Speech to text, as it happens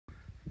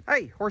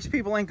Hey, horse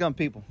people and gun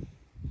people.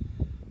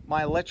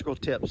 My electrical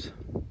tips.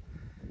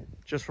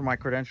 Just for my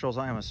credentials,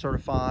 I am a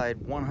certified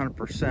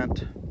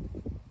 100%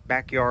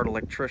 backyard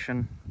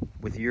electrician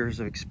with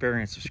years of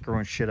experience of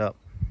screwing shit up.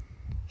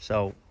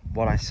 So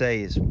what I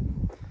say is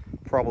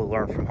probably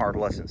learned from hard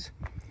lessons.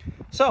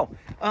 So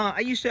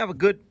I used to have a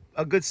good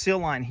seal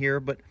line here,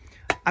 but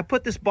I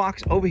put this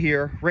box over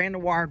here, ran the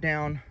wire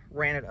down,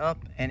 ran it up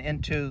and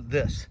into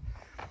this.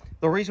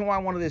 The reason why I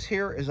wanted this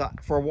here is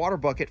for a water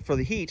bucket for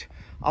the heat.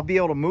 I'll be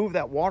able to move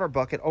that water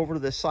bucket over to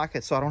this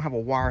socket so I don't have a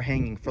wire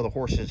hanging for the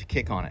horses to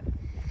kick on it.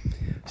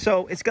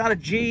 So it's got a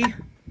GFCI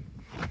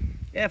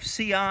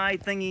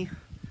thingy.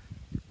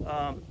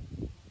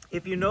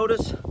 If you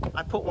notice,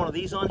 I put one of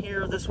these on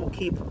here. This will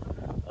keep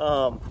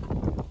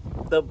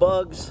the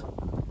bugs,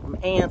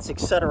 ants,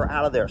 etc.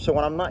 out of there. So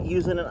when I'm not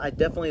using it, I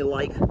definitely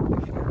like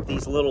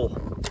these little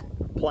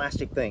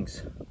plastic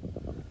things.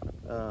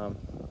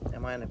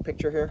 Am I in a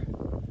picture here?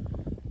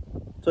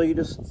 So you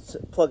just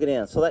plug it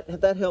in. So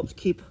that helps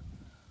keep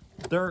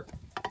dirt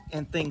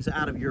and things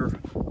out of your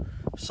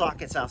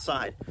sockets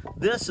outside.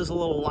 This is a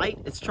little light.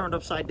 It's turned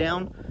upside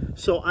down.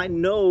 So I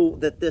know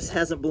that this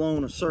hasn't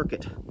blown a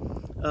circuit.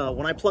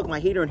 When I plug my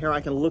heater in here,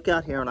 I can look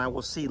out here and I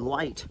will see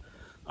light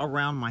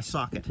around my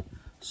socket.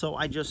 So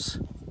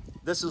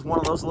this is one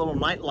of those little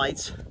night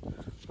lights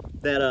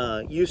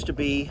that used to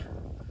be,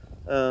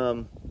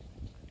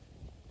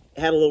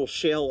 had a little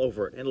shell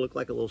over it, and it looked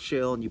like a little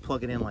shell, and you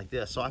plug it in like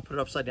this. So I put it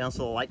upside down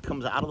so the light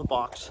comes out of the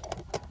box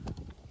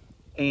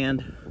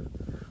and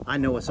I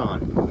know it's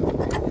on.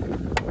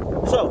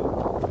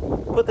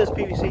 So put this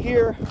PVC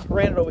here,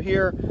 ran it over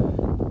here,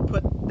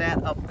 put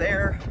that up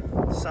there.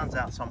 The sun's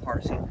out so I'm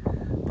hard to see.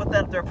 Put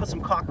that up there, put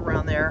some caulk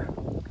around there,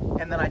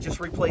 and then I just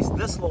replaced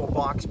this little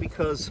box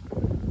because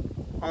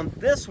on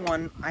this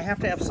one I have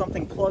to have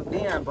something plugged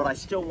in, but I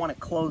still want it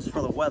closed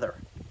for the weather.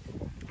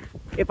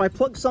 If I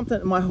plug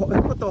something, I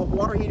put the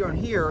water heater in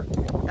here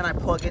and I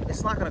plug it,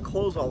 it's not going to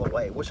close all the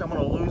way, which I'm going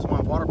to lose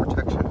my water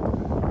protection.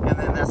 And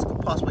then that's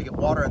possibly get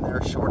water in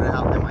there, short it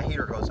out, and then my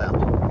heater goes out.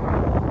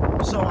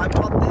 So I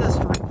bought this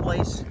to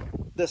replace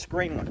this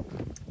green one.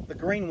 The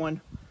green one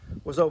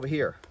was over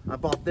here. I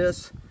bought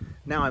this.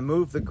 Now I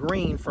moved the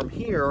green from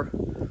here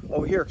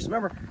over here. Because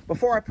remember,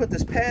 before I put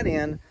this pad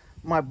in,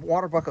 my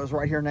water bucket was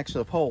right here next to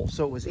the pole.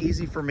 So it was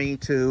easy for me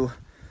to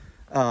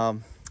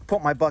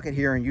put my bucket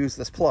here and use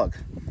this plug.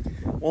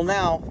 Well,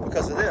 now,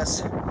 because of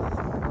this,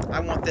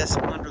 I want this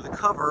under the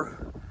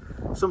cover.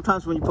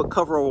 Sometimes when you put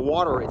cover over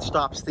water, it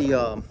stops it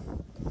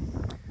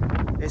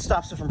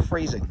from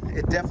freezing.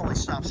 It definitely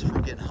stops it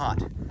from getting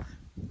hot.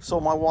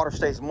 So my water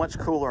stays much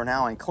cooler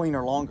now and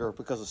cleaner longer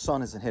because the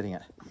sun isn't hitting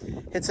it.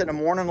 Hits it in the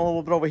morning a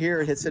little bit over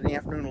here, it hits it in the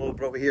afternoon a little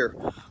bit over here.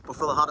 But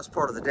for the hottest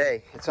part of the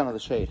day, it's under the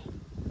shade.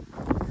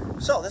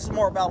 So this is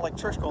more about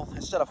electrical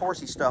instead of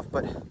horsey stuff.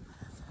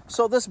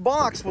 So this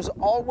box was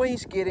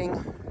always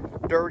getting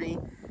dirty,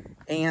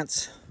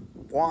 ants,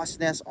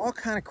 wasp nests, all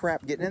kind of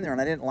crap getting in there, and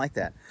I didn't like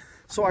that.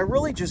 So I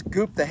really just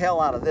gooped the hell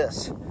out of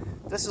this.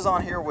 This is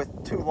on here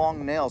with 2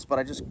 long nails, but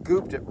I just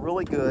gooped it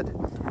really good.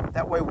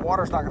 That way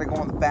water's not going to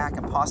go in the back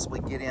and possibly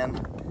get in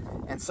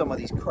some of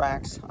these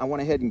cracks. I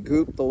went ahead and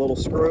gooped the little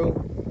screw.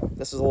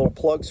 This is a little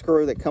plug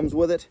screw that comes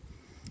with it.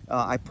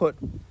 I put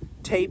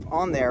tape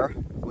on there,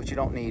 which you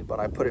don't need, but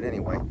I put it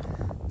anyway.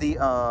 The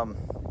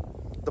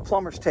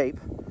plumber's tape.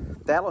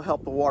 That'll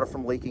help the water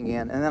from leaking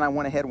in. And then I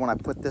went ahead, when I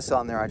put this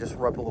on there, I just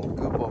rubbed a little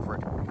goop over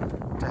it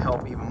to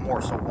help even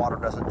more so water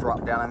doesn't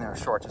drop down in there and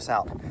short this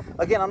out.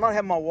 Again, I'm not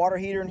having my water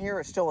heater in here.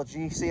 It's still a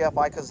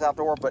GCFI because it's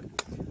outdoor, but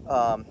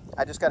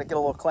I just got to get a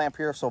little clamp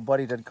here so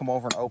Buddy didn't come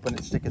over and open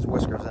and stick his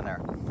whiskers in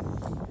there.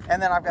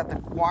 And then I've got the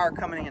wire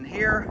coming in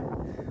here.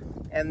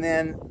 And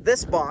then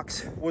this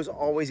box was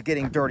always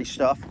getting dirty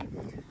stuff.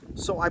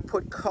 So I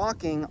put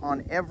caulking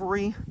on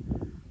every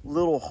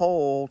little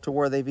hole to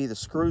where they've either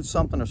screwed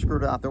something or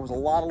screwed out. There was a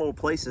lot of little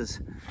places.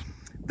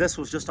 This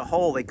was just a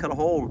hole. They cut a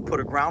hole and put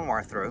a ground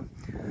wire through.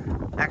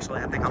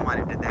 Actually, I think I might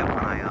have did that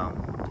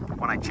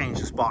when I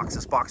changed this box.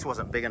 This box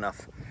wasn't big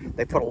enough.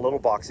 They put a little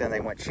box in, they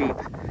went cheap.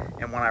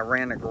 And when I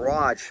ran the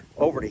garage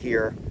over to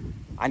here,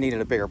 I needed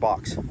a bigger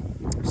box.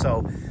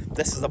 So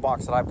this is the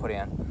box that I put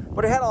in.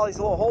 But it had all these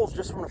little holes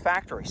just from the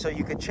factory, so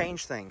you could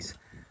change things.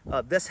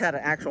 This had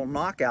an actual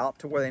knockout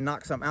to where they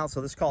knocked something out,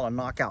 so this is called a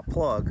knockout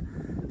plug.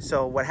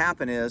 So what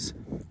happened is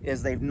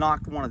they've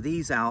knocked one of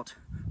these out,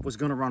 was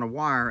going to run a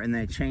wire, and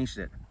they changed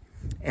it.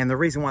 And the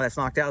reason why that's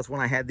knocked out is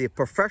when I had the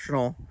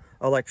professional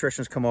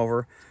electricians come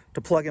over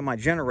to plug in my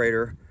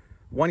generator,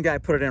 one guy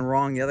put it in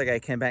wrong, the other guy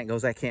came back and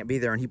goes, that can't be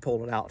there, and he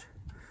pulled it out.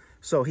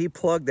 So he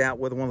plugged that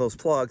with one of those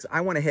plugs. I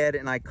went ahead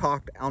and I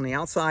caulked on the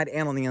outside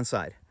and on the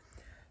inside.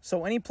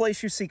 So any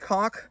place you see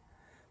caulk,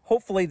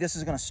 hopefully this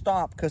is going to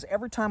stop, because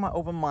every time I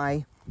open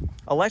my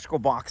electrical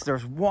box,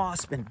 there's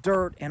wasp and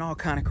dirt and all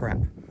kind of crap.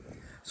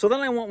 So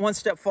then I went one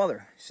step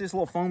further. See this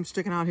little foam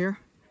sticking out here?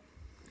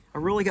 I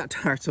really got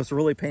tired, so it's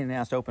really a pain in the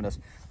ass to open this.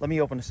 Let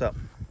me open this up.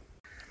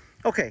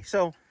 Okay,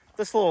 so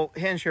this little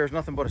hinge here is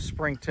nothing but a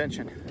spring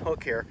tension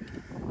hook here,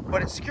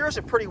 but it secures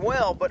it pretty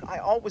well. But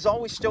I was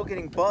always still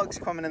getting bugs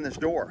coming in this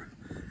door.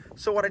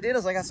 So what I did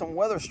is I got some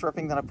weather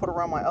stripping that I put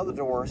around my other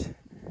doors,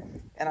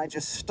 and I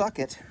just stuck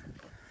it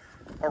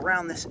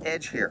around this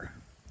edge here.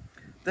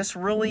 This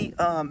really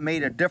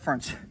made a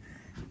difference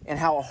in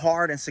how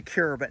hard and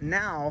secure, but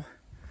now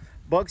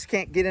bugs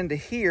can't get into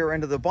here,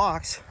 into the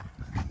box.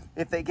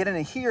 If they get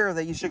into here,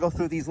 they usually go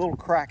through these little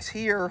cracks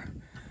here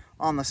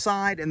on the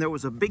side, and there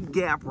was a big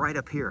gap right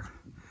up here.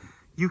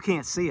 You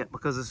can't see it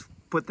because it's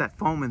put that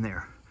foam in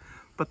there,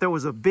 but there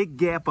was a big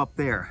gap up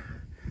there.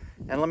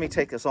 And let me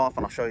take this off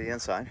and I'll show you the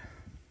inside.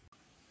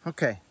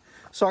 Okay,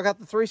 so I got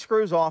the 3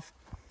 screws off,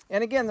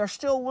 and again, there's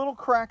still little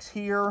cracks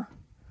here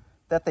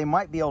that they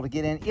might be able to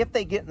get in if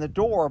they get in the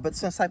door, but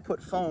since I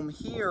put foam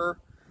here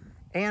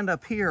and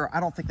up here, I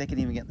don't think they can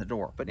even get in the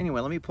door. But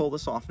anyway, let me pull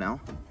this off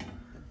now,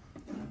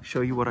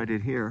 show you what I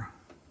did here.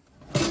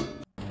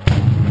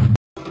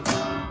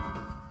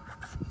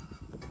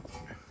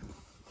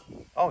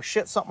 Oh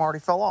shit, something already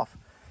fell off.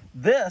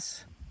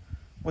 This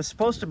was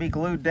supposed to be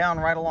glued down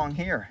right along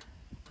here,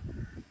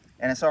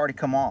 and it's already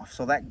come off,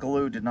 so that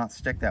glue did not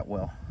stick that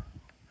well.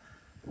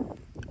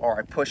 Or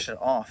I pushed it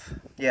off.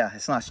 Yeah,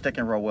 it's not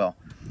sticking real well.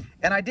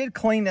 And I did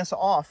clean this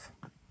off.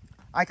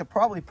 I could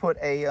probably put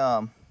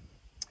a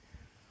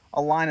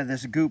line of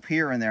this goop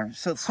here and there.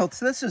 So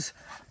this is,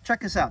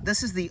 check this out.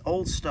 This is the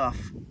old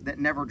stuff that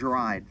never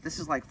dried. This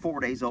is like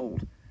 4 days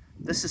old.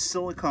 This is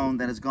silicone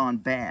that has gone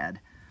bad.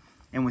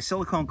 And when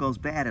silicone goes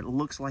bad, it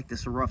looks like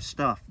this rough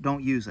stuff.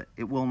 Don't use it.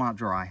 It will not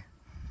dry.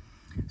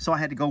 So I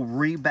had to go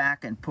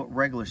back and put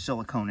regular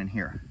silicone in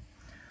here.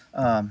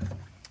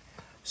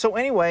 So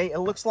anyway, it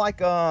looks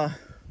like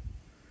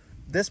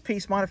this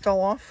piece might have fell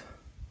off.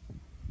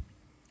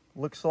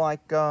 Looks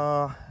like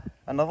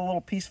another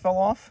little piece fell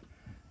off.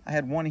 I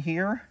had one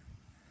here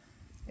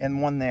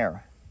and one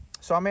there.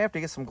 So I may have to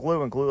get some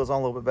glue and glue those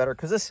on a little bit better,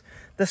 because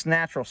this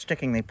natural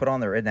sticking they put on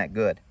there isn't that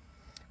good.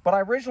 But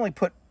I originally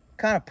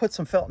kind of put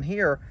some felt in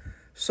here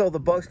so the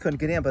bugs couldn't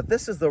get in, but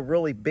this is the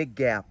really big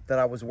gap that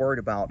I was worried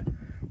about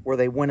where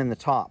they went in the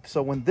top.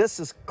 So when this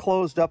is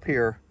closed up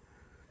here,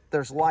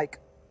 there's like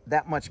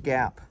that much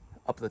gap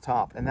up the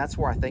top, and that's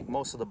where I think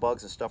most of the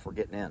bugs and stuff were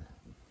getting in.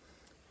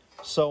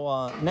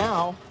 So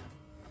now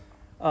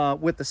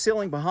with the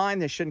ceiling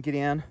behind, they shouldn't get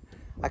in.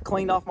 I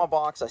cleaned off my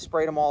box, I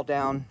sprayed them all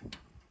down,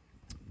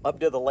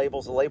 updid the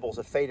labels. The labels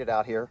have faded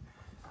out here.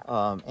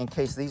 In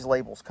case these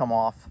labels come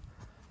off,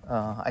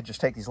 I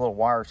just take these little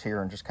wires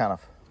here and just kind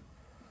of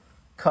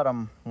cut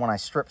them when I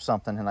strip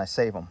something, and I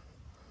save them.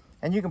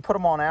 And you can put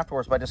them on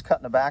afterwards by just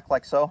cutting the back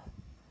like so,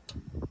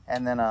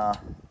 and then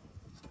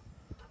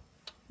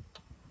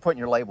putting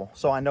your label,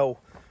 so I know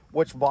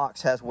which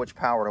box has which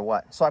power to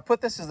what. So I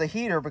put this as the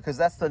heater because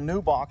that's the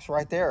new box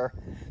right there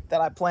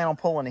that I plan on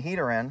pulling the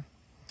heater in.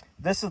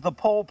 This is the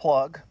pole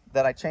plug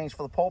that I changed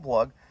for the pole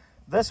plug.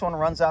 This one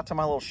runs out to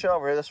my little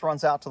shelf here. This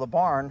runs out to the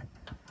barn,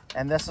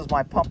 and this is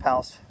my pump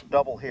house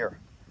double here.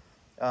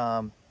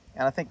 And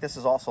I think this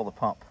is also the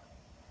pump.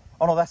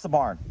 Oh no, that's the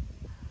barn.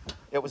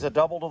 It was a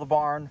double to the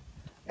barn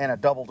and a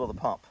double to the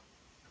pump.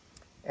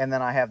 And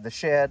then I have the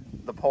shed,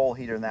 the pole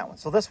heater, and that one.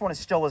 So this one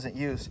still isn't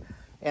used,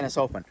 and it's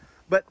open.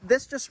 But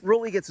this just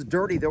really gets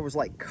dirty. There was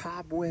like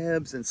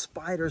cobwebs, and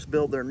spiders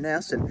build their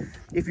nests. And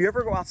if you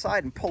ever go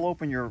outside and pull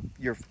open your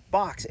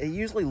box, it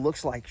usually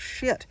looks like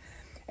shit.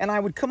 And I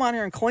would come on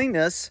here and clean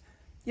this.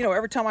 You know,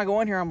 every time I go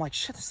in here, I'm like,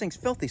 shit, this thing's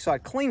filthy. So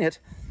I'd clean it,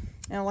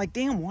 and I'm like,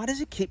 damn, why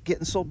does it keep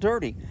getting so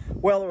dirty?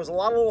 Well, there was a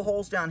lot of little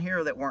holes down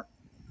here that weren't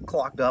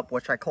clogged up,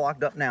 which I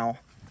clogged up now.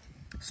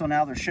 So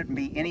now there shouldn't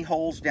be any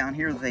holes down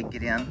here that they can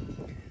get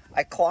in.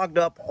 I clogged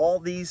up all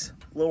these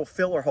little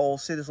filler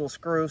holes. See this little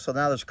screw? So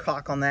now there's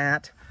caulk on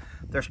that.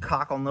 There's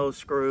caulk on those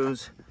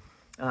screws.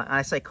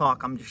 I say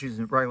caulk, I'm just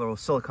using regular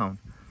silicone.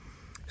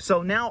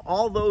 So now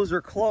all those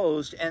are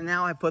closed, and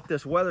now I put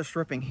this weather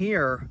stripping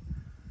here,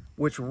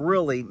 which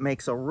really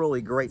makes a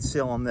really great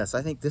seal on this.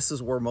 I think this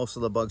is where most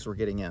of the bugs were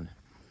getting in.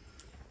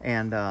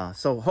 And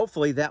so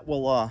hopefully that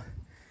will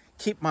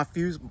keep my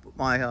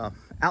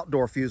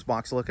outdoor fuse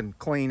box looking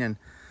clean. And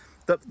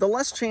the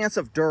less chance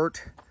of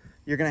dirt,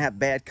 you're gonna have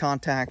bad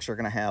contacts, you're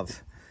gonna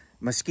have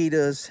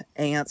mosquitoes,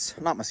 ants,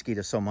 not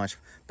mosquitoes so much,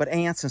 but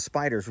ants and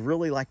spiders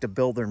really like to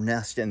build their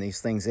nest in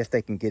these things if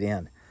they can get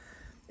in.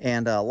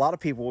 And a lot of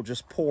people will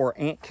just pour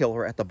ant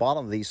killer at the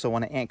bottom of these, so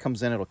when an ant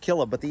comes in, it'll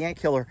kill it, but the ant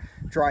killer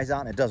dries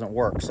out and it doesn't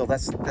work. So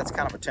that's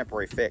kind of a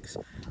temporary fix.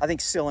 I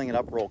think sealing it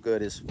up real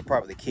good is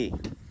probably the key.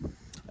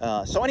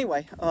 So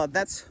anyway,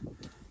 that's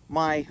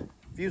my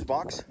fuse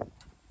box.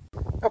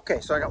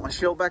 Okay, so I got my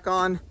shield back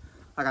on.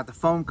 I got the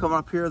foam coming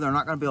up here. They're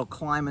not gonna be able to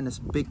climb in this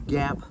big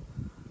gap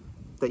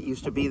that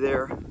used to be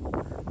there.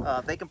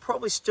 They can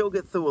probably still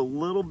get through a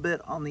little bit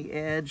on the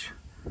edge.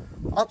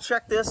 I'll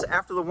check this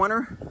after the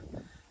winter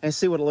and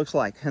see what it looks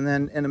like. And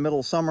then in the middle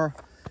of summer,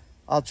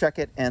 I'll check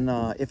it, and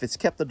if it's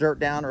kept the dirt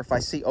down, or if I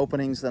see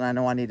openings, then I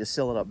know I need to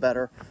seal it up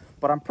better.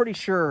 But I'm pretty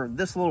sure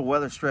this little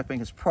weather stripping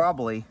is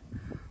probably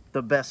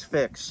the best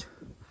fix.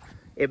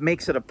 It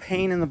makes it a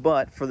pain in the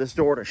butt for this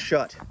door to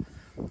shut,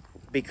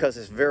 because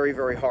it's very,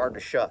 very hard to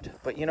shut.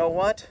 But you know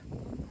what?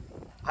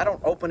 I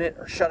don't open it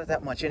or shut it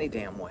that much any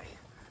damn way.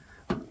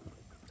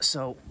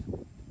 So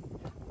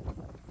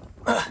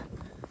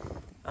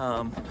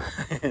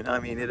And I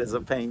mean, it is a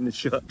pain to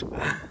shut.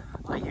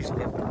 I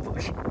usually have to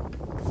push.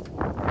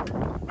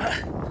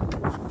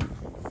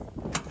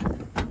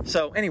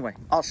 So anyway,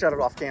 I'll shut it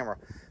off camera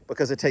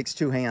because it takes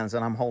two hands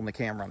and I'm holding the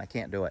camera and I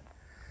can't do it.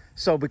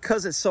 So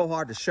because it's so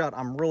hard to shut,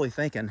 I'm really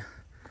thinking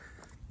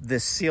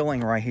this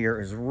ceiling right here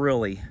is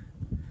really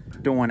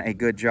doing a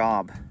good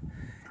job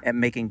at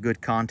making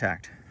good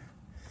contact.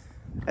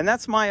 And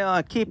that's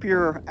my keep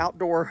your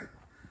outdoor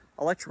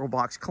electrical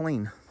box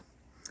clean.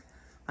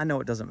 I know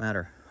it doesn't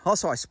matter.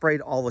 Also, I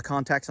sprayed all the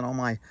contacts and all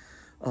my,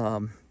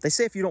 they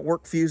say if you don't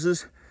work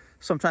fuses,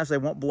 sometimes they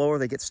won't blow or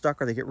they get stuck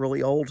or they get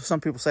really old.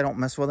 Some people say don't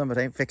mess with them. If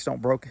it ain't fixed,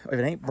 don't broke. If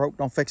it ain't broke,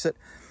 don't fix it.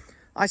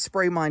 I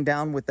spray mine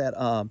down with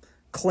that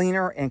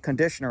cleaner and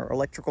conditioner,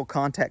 electrical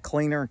contact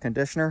cleaner and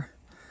conditioner.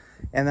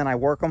 And then I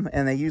work them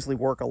and they usually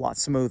work a lot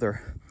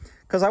smoother.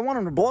 Because I want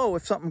them to blow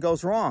if something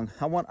goes wrong.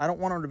 I don't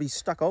want them to be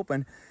stuck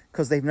open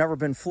because they've never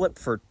been flipped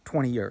for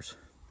 20 years.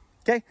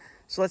 Okay,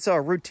 so that's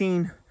a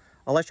routine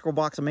electrical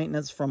box of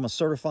maintenance from a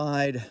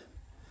certified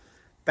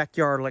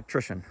backyard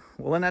electrician.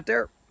 We'll end that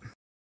there.